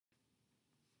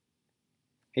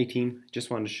Hey team, just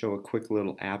wanted to show a quick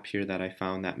little app here that I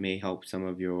found that may help some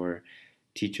of your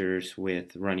teachers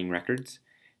with running records.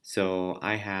 So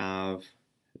I have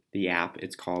the app,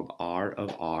 it's called R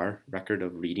of R, Record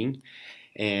of Reading,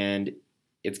 and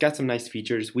it's got some nice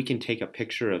features. We can take a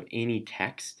picture of any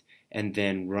text and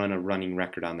then run a running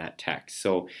record on that text.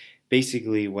 So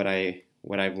basically what I've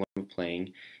learned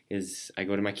playing is I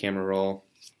go to my camera roll,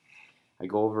 I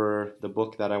go over the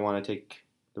book that I want to take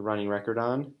the running record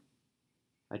on,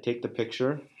 I take the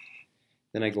picture,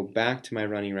 then I go back to my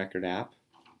running record app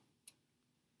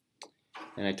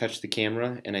and I touch the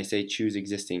camera and I say choose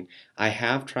existing. I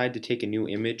have tried to take a new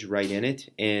image right in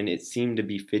it and it seemed to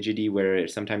be fidgety where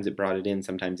sometimes it brought it in,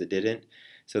 sometimes it didn't.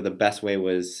 So the best way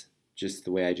was just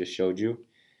the way I just showed you.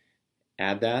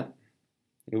 Add that.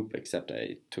 Oop, except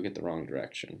I took it the wrong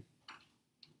direction.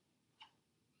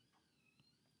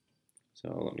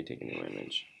 So let me take a new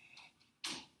image.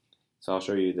 So I'll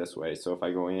show you this way. So if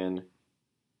I go in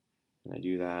and I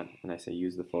do that and I say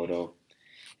use the photo,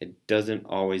 it doesn't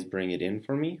always bring it in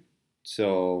for me.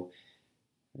 So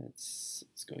let's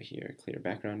go here, clear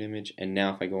background image. And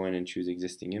now if I go in and choose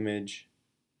existing image,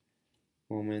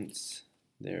 moments,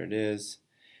 there it is.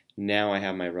 Now I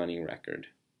have my running record.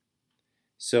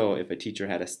 So if a teacher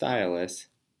had a stylus,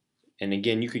 and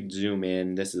again, you could zoom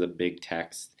in, this is a big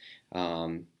text,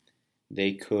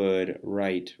 they could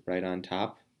write right on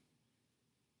top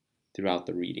throughout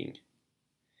the reading.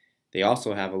 They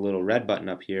also have a little red button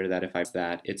up here that if I press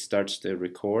that, it starts to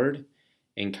record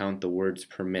and count the words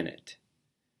per minute.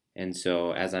 And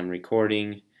so as I'm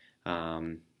recording,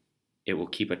 it will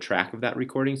keep a track of that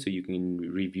recording so you can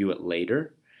review it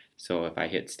later. So if I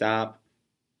hit stop,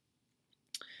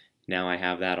 now I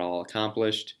have that all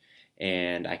accomplished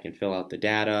and I can fill out the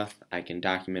data. I can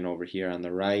document over here on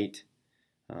the right.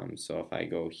 So if I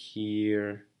go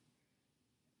here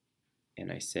and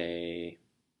I say,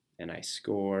 and I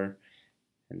score,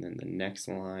 and then the next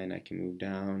line I can move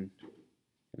down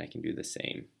and I can do the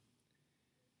same.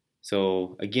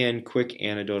 So again, quick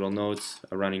anecdotal notes,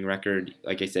 a running record,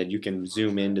 like I said, you can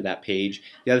zoom into that page.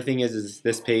 The other thing is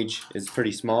this page is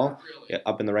pretty small.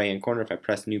 Up in the right hand corner, if I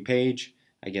press new page,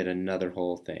 I get another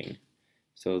whole thing.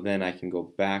 So then I can go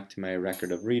back to my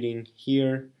record of reading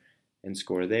here and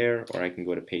score there, or I can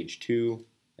go to page 2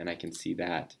 and I can see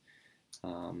that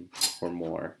for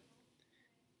more.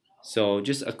 So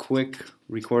just a quick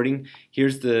recording.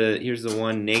 Here's the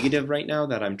one negative right now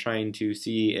that I'm trying to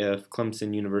see if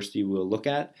Clemson University will look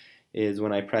at, is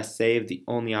when I press save, the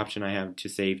only option I have to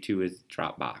save to is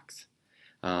Dropbox.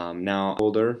 Now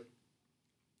folder,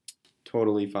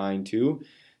 totally fine too.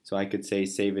 So I could say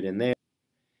save it in there,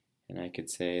 and I could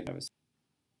say that was,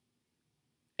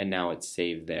 and now it's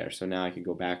saved there. So now I could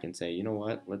go back and say, you know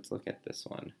what, let's look at this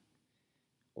one.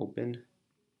 Open.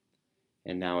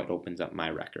 And now it opens up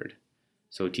my record.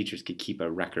 So teachers could keep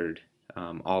a record,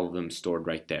 all of them stored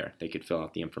right there. They could fill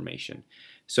out the information.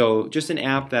 So just an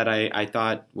app that I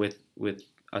thought with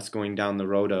us going down the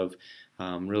road of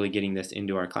really getting this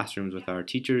into our classrooms with our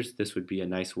teachers, this would be a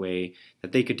nice way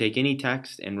that they could take any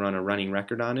text and run a running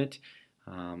record on it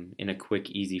in a quick,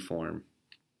 easy form.